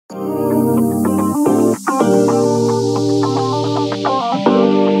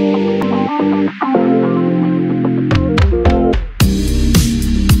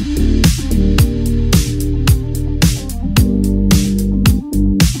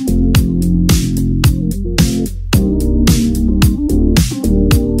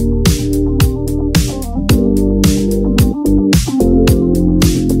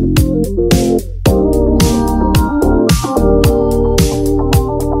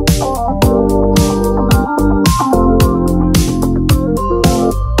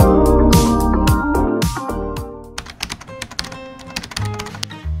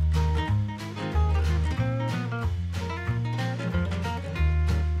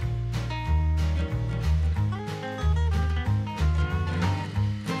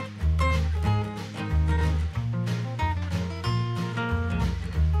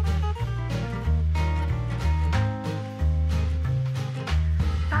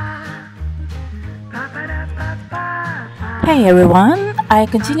Hey everyone, I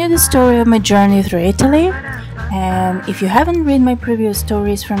continue the story of my journey through Italy, and if you haven't read my previous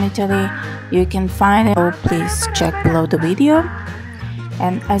stories from Italy, you can find it, so please check below the video.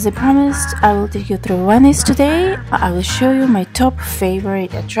 And as I promised, I will take you through Venice today. I will show you my top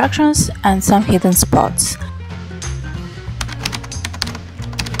favorite attractions and some hidden spots.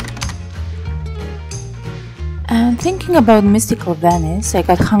 And thinking about mystical Venice, I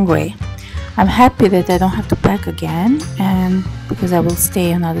got hungry. I'm happy that I don't have to pack again, and because I will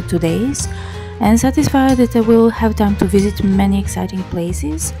stay another 2 days, and satisfied that I will have time to visit many exciting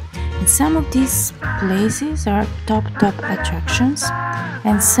places. And some of these places are top attractions,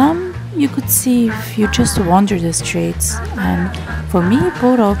 and some you could see if you just wander the streets. And for me,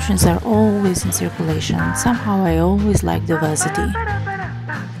 both options are always in circulation. Somehow I always like diversity.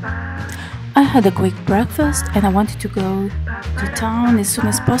 I had a quick breakfast and I wanted to go to town as soon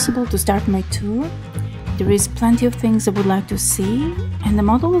as possible to start my tour. There is plenty of things I would like to see, and the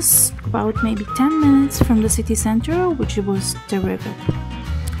model was about maybe 10 minutes from the city center, which was terrific.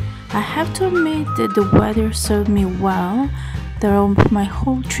 I have to admit that the weather served me well throughout my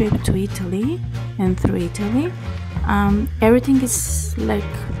whole trip to Italy and through Italy. Everything is like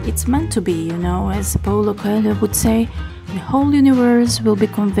it's meant to be, you know, as Paulo Coelho would say. The whole universe will be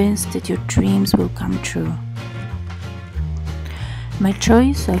convinced that your dreams will come true. My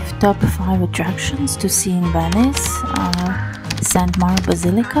choice of top 5 attractions to see in Venice are St. Mark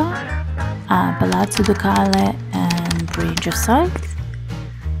Basilica, Palazzo Ducale and Bridge of Sight,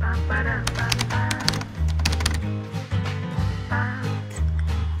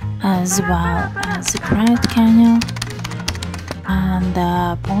 as well as the Grand Canal and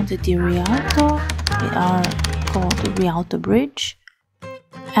Ponte di Rialto. They are called the Rialto Bridge,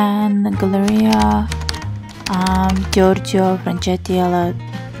 and Galleria Giorgio Franchetti, alla.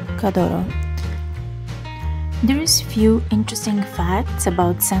 There is few interesting facts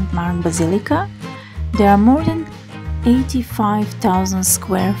about St. Mark Basilica. There are more than 85,000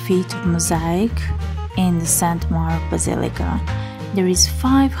 square feet of mosaic in the St. Mark Basilica. There is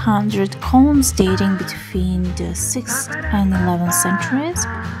 500 columns dating between the 6th and 11th centuries,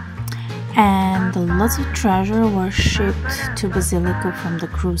 and lots of treasure was shipped to Basilica from the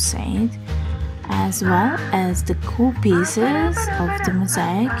Crusade, as well as the cool pieces of the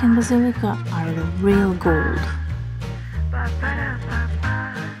mosaic in Basilica are the real gold.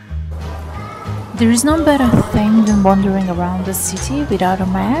 There is no better thing than wandering around the city without a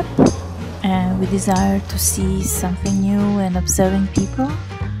map, and with desire to see something new and observing people.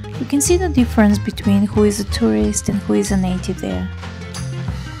 You can see the difference between who is a tourist and who is a native there.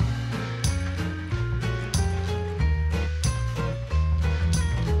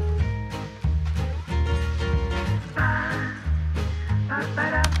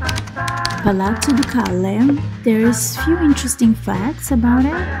 Palazzo Ducale, there is few interesting facts about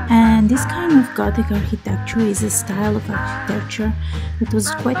it, and this kind of Gothic architecture is a style of architecture that was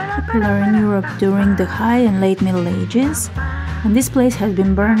quite popular in Europe during the High and Late Middle Ages, and this place has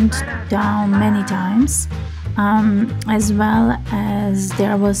been burned down many times, as well as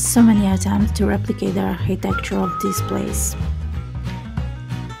there was so many attempts to replicate the architecture of this place.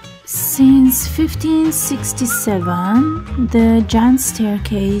 Since 1567, the giant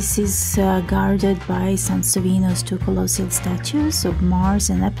staircase is guarded by Sansovino's 2 colossal statues of Mars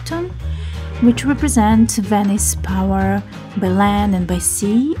and Neptune, which represent Venice's power by land and by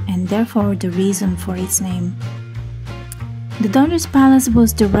sea, and therefore the reason for its name. The Doge's palace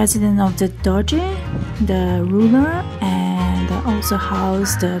was the residence of the Doge, the ruler, and also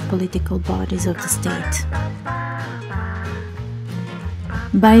housed the political bodies of the state.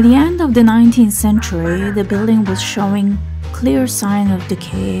 By the end of the 19th century, the building was showing clear sign of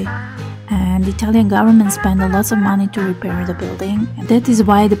decay, and the Italian government spent a lot of money to repair the building, and that is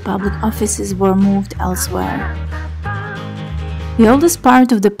why the public offices were moved elsewhere. The oldest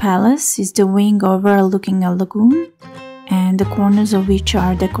part of the palace is the wing overlooking a lagoon, and the corners of which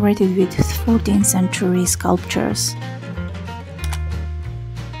are decorated with 14th century sculptures.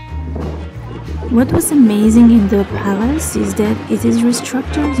 What was amazing in the palace is that it is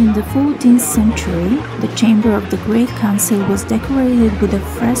restructured in the 14th century. The chamber of the Great Council was decorated with a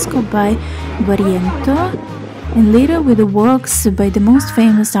fresco by Rialto, and later with the works by the most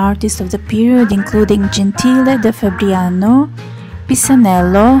famous artists of the period, including Gentile da Fabriano,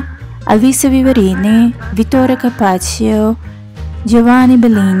 Pisanello, Alvise Viverini, Vittore Carpaccio, Giovanni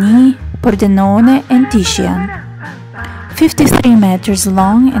Bellini, Pordenone, and Titian. 53 meters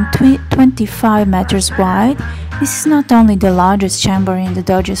long and 25 meters wide, this is not only the largest chamber in the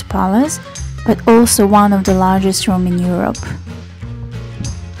Doge's Palace, but also one of the largest rooms in Europe.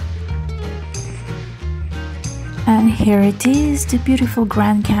 And here it is, the beautiful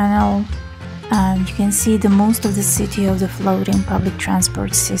Grand Canal. You can see the most of the city of the floating public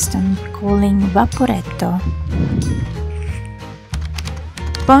transport system, calling Vaporetto.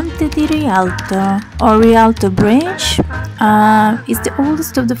 Ponte di Rialto, or Rialto Bridge, is the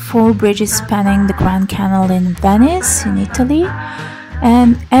oldest of the 4 bridges spanning the Grand Canal in Venice, in Italy,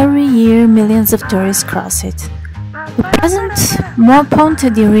 and every year millions of tourists cross it. The present Ponte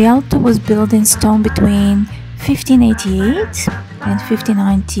di Rialto was built in stone between 1588 and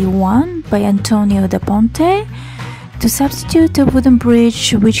 1591 by Antonio da Ponte to substitute a wooden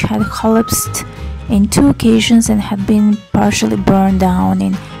bridge which had collapsed in 2 occasions and had been partially burned down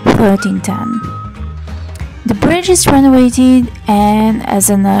in 1310. The bridge is renovated and as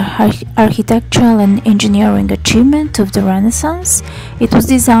an architectural and engineering achievement of the Renaissance. It was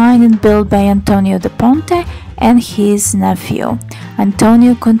designed and built by Antonio da Ponte and his nephew,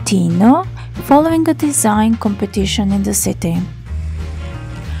 Antonio Contino, following a design competition in the city.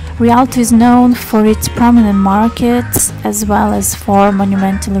 Rialto is known for its prominent markets as well as for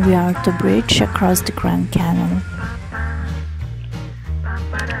monumental Rialto Bridge across the Grand Canal.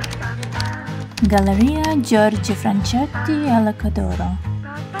 Galleria Giorgio Franchetti alla Cadoro.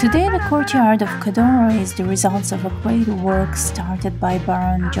 Today the courtyard of Cadoro is the result of a great work started by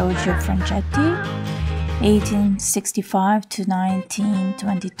Baron Giorgio Franchetti 1865 to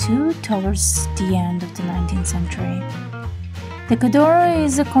 1922 towards the end of the 19th century. The Cadoro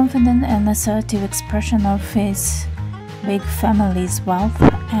is a confident and assertive expression of his big family's wealth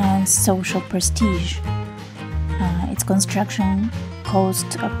and social prestige. Its construction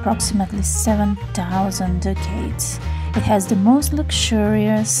cost approximately 7,000 ducats. It has the most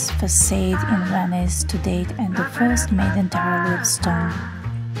luxurious facade in Venice to date and the first made entirely of stone.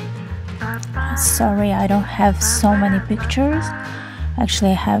 Sorry, I don't have so many pictures.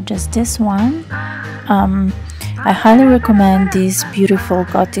 Actually, I have just this one. I highly recommend this beautiful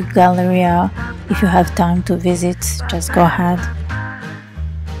Gothic Galleria. If you have time to visit, just go ahead.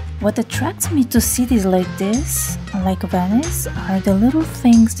 What attracts me to cities like this, like Venice, are the little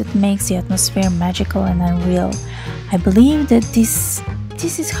things that makes the atmosphere magical and unreal. I believe that this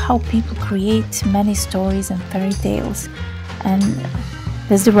is how people create many stories and fairy tales, and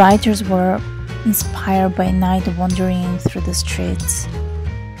as the writers were inspired by night wandering through the streets.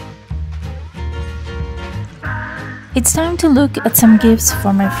 It's time to look at some gifts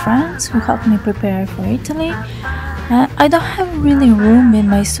for my friends who helped me prepare for Italy. I don't have really room in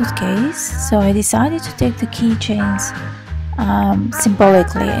my suitcase, so I decided to take the keychains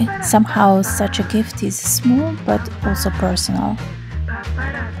symbolically. Somehow such a gift is small but also personal.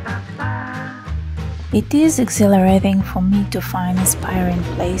 It is exhilarating for me to find inspiring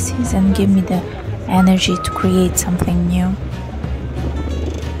places and give me the energy to create something new.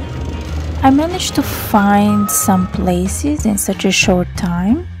 I managed to find some places in such a short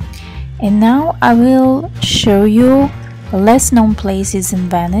time, and now I will show you less known places in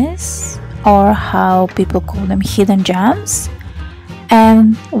Venice, or how people call them hidden gems,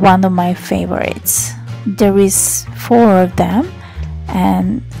 and one of my favorites. There is 4 of them,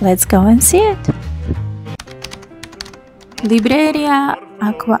 and let's go and see it. Libreria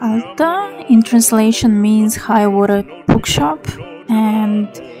Acqua Alta in translation means high water bookshop, and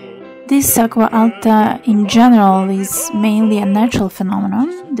this Acqua Alta in general is mainly a natural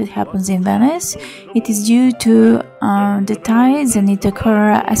phenomenon that happens in Venice. It is due to the tides, and it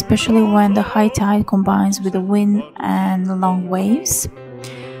occurs especially when the high tide combines with the wind and the long waves.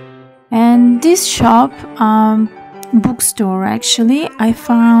 And this shop, bookstore actually, I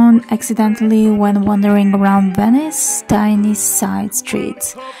found accidentally when wandering around Venice tiny side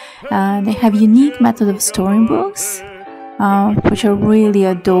streets. They have unique method of storing books. which I really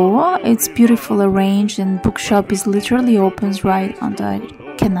adore. It's beautiful arranged, and bookshop is literally opens right on the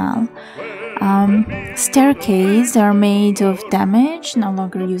canal. Staircases are made of damaged, no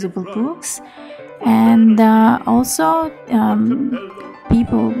longer usable books, and also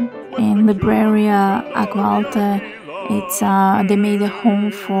people in Libreria, Acqua, Alta, they made a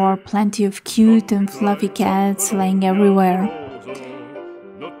home for plenty of cute and fluffy cats laying everywhere.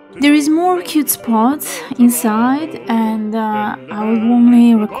 There is more cute spots inside, and I would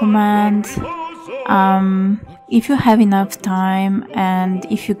only recommend if you have enough time, and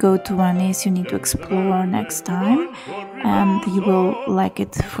if you go to Venice, you need to explore next time, and you will like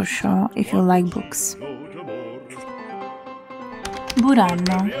it for sure if you like books.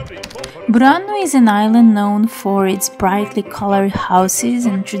 Burano. Burano is an island known for its brightly colored houses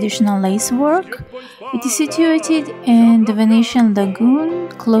and traditional lacework. It is situated in the Venetian lagoon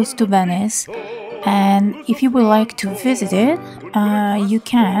close to Venice, and if you would like to visit it, you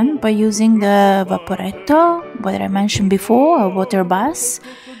can by using the vaporetto, what I mentioned before, a water bus,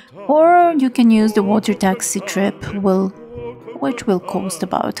 or you can use the water taxi trip, which will cost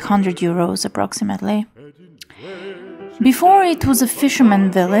about 100 euros approximately. Before it was a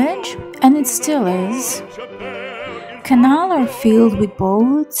fisherman village, and it still is. Canal are filled with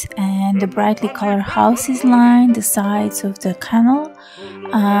boats, and the brightly colored houses line the sides of the canal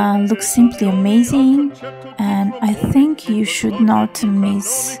look simply amazing, and I think you should not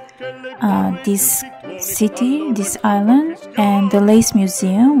miss this city, this island, and the Lace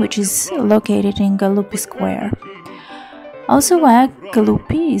Museum, which is located in Galuppi Square. Also,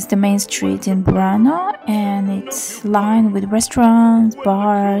 Galuppi is the main street in Burano, and it's lined with restaurants,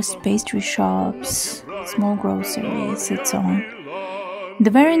 bars, pastry shops, small groceries, and so on. The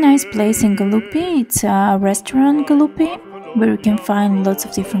very nice place in Galuppi, it's a restaurant Galuppi, where you can find lots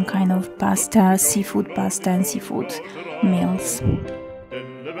of different kind of pasta, and seafood meals.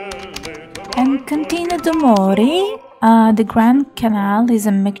 And Cantina Do Mori, the Grand Canal is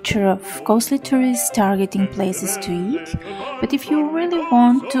a mixture of costly tourists targeting places to eat, but if you really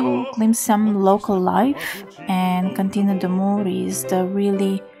want to glimpse some local life, and Cantina Do Mori is the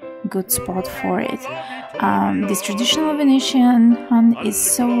really good spot for it. This traditional Venetian hunt is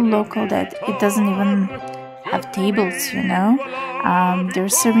so local that it doesn't even have tables, you know. They're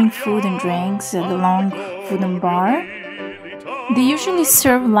serving food and drinks at the long wooden bar. They usually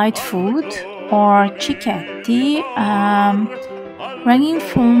serve light food or cicchetti, ranging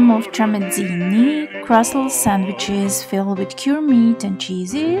form of tramezzini, crustal sandwiches filled with cured meat and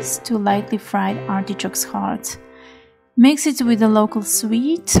cheeses, to lightly fried artichokes hearts. Mix it with a local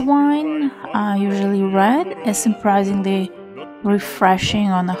sweet wine, usually red, is surprisingly refreshing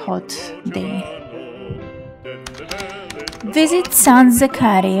on a hot day. Visit San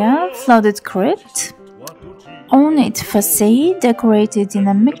Zaccaria, flooded crypt. Ornate facade decorated in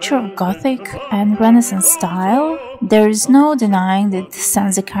a mixture of Gothic and Renaissance style. There is no denying that San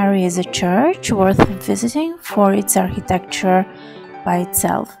Zaccaria is a church worth visiting for its architecture by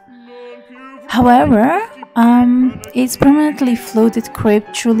itself. However, its permanently flooded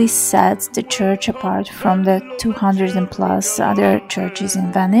crypt truly sets the church apart from the 200 and plus other churches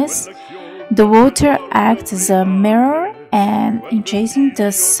in Venice. The water acts as a mirror and enhancing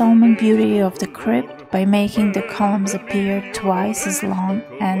the solemn beauty of the crypt by making the columns appear twice as long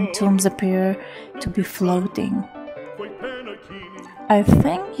and tombs appear to be floating. I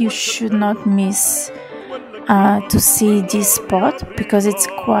think you should not miss to see this spot, because it's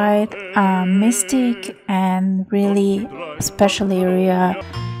quite mystic and really a special area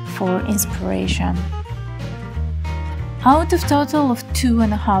for inspiration. Out of total of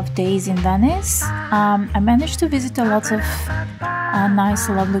 2.5 days in Venice, I managed to visit a lot of nice,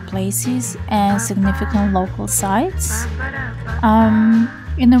 lovely places and significant local sites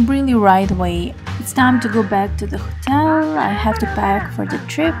in a really right way. It's time to go back to the hotel. I have to pack for the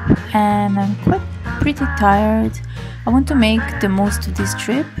trip, and I'm pretty tired. I want to make the most of this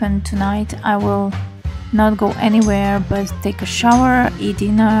trip, and tonight I will not go anywhere but take a shower, eat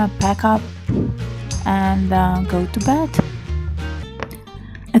dinner, pack up, and go to bed.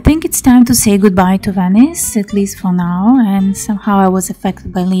 I think it's time to say goodbye to Venice, at least for now, and somehow I was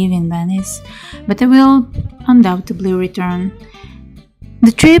affected by leaving Venice, but I will undoubtedly return.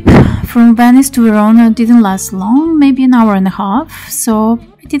 The trip from Venice to Verona didn't last long, maybe an hour and a half, so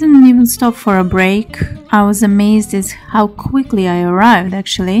I didn't even stop for a break. I was amazed at how quickly I arrived,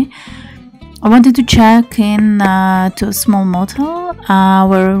 actually. I wanted to check in to a small motel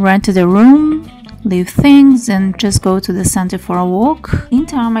where we rented a room, leave things, and just go to the center for a walk.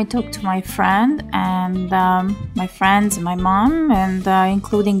 Meantime, I talked to my friend and my friends and my mom, and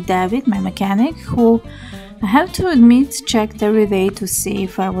including David, my mechanic, who I have to admit, checked every day to see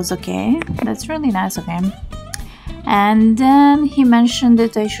if I was okay. That's really nice of him. And then he mentioned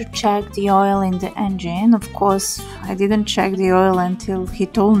that I should check the oil in the engine. Of course, I didn't check the oil until he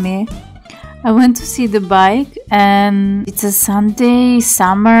told me. I went to see the bike, and it's a Sunday,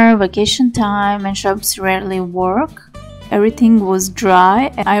 summer, vacation time, and shops rarely work. Everything was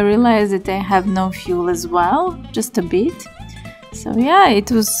dry, and I realized that I have no fuel as well, just a bit. So yeah,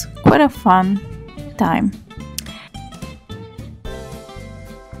 it was quite a fun time.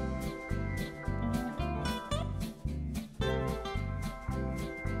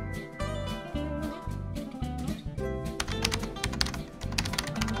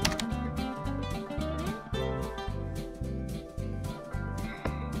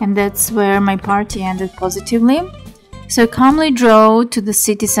 And that's where my party ended positively. So I calmly drove to the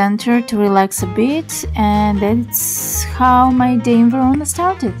city center to relax a bit, and that's how my day in Verona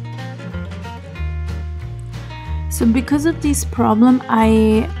started. So because of this problem,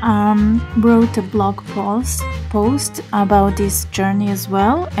 I wrote a blog post about this journey as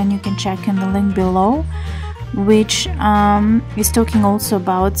well, and you can check in the link below, which is talking also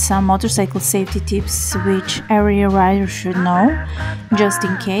about some motorcycle safety tips which every rider should know, just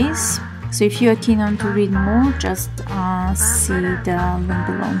in case. So if you are keen on to read more, just see the link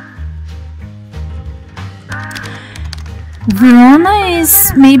below. Verona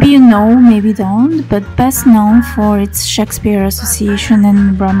is, maybe you know, maybe don't, but best known for its Shakespeare association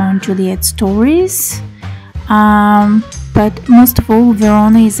and Romeo and Juliet stories. But most of all,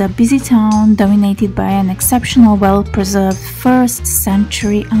 Verona is a busy town dominated by an exceptional, well-preserved 1st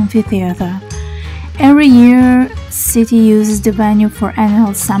century amphitheater. Every year, the city uses the venue for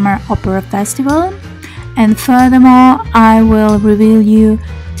annual summer opera festival. And furthermore, I will reveal you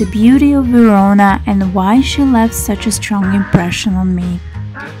the beauty of Verona and why she left such a strong impression on me.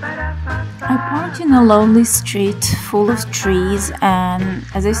 I parked in a lovely street full of trees, and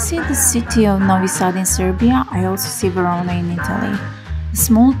as I see the city of Novi Sad in Serbia, I also see Verona in Italy. A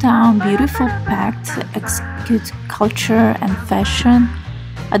small town, beautiful, packed, exude culture and fashion.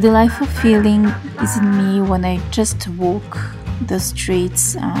 A delightful feeling is in me when I just walk the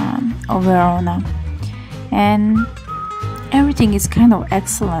streets of Verona. And everything is kind of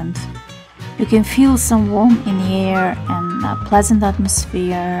excellent. You can feel some warmth in the air and a pleasant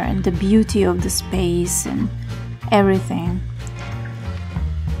atmosphere and the beauty of the space and everything.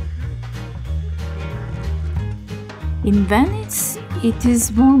 In Venice, it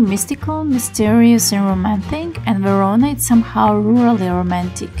is more mystical, mysterious and romantic, and Verona it's somehow rurally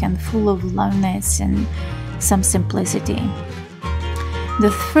romantic and full of loveliness and some simplicity. The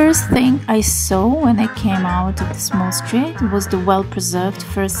first thing I saw when I came out of the small street was the well-preserved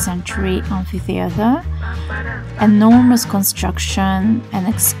 1st century amphitheater, enormous construction and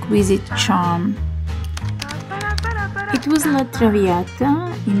exquisite charm. It was La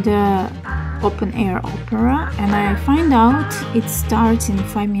Traviata in the open-air opera, and I find out it starts in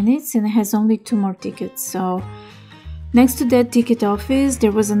 5 minutes and it has only 2 more tickets. So next to that ticket office,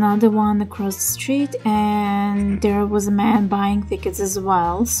 there was another one across the street, and there was a man buying tickets as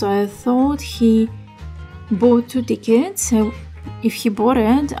well. So I thought he bought 2 tickets. So if he bought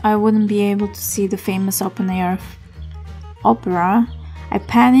it, I wouldn't be able to see the famous open-air opera. I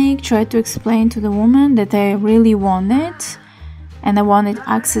panicked, tried to explain to the woman that I really want it, and I wanted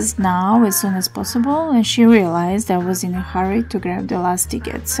access now as soon as possible, and she realized I was in a hurry to grab the last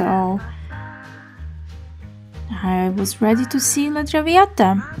ticket. So I was ready to see La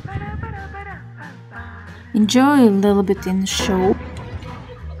Traviata. Enjoy a little bit in the show.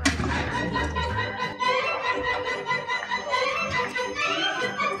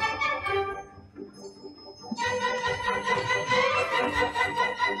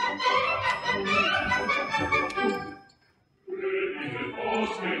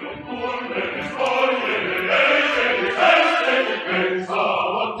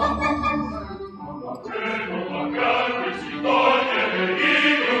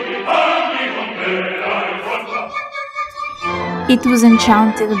 It was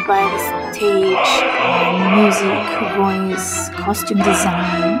enchanted by the stage, music, voice, costume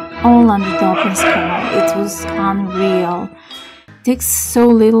design, all under the open sky. It was unreal. It takes so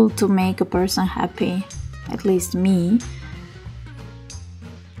little to make a person happy, at least me.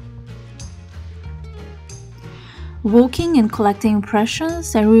 Walking and collecting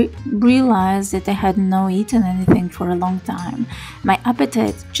impressions, I realized that I had not eaten anything for a long time. My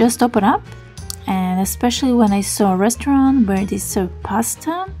appetite just opened up, and especially when I saw a restaurant where they serve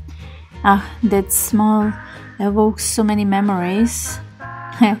pasta. That smell evokes so many memories.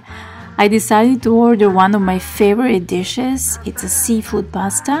 I decided to order one of my favorite dishes. It's a seafood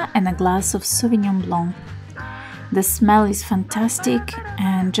pasta and a glass of Sauvignon Blanc. The smell is fantastic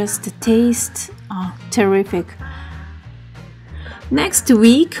and just the taste, terrific. Next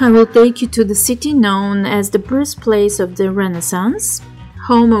week I will take you to the city known as the birthplace of the Renaissance,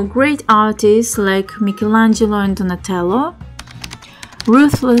 home of great artists like Michelangelo and Donatello,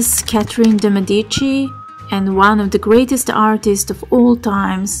 ruthless Catherine de' Medici, and one of the greatest artists of all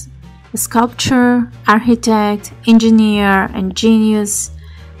times, a sculptor, architect, engineer, and genius,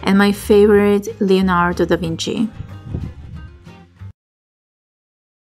 and my favorite, Leonardo da Vinci.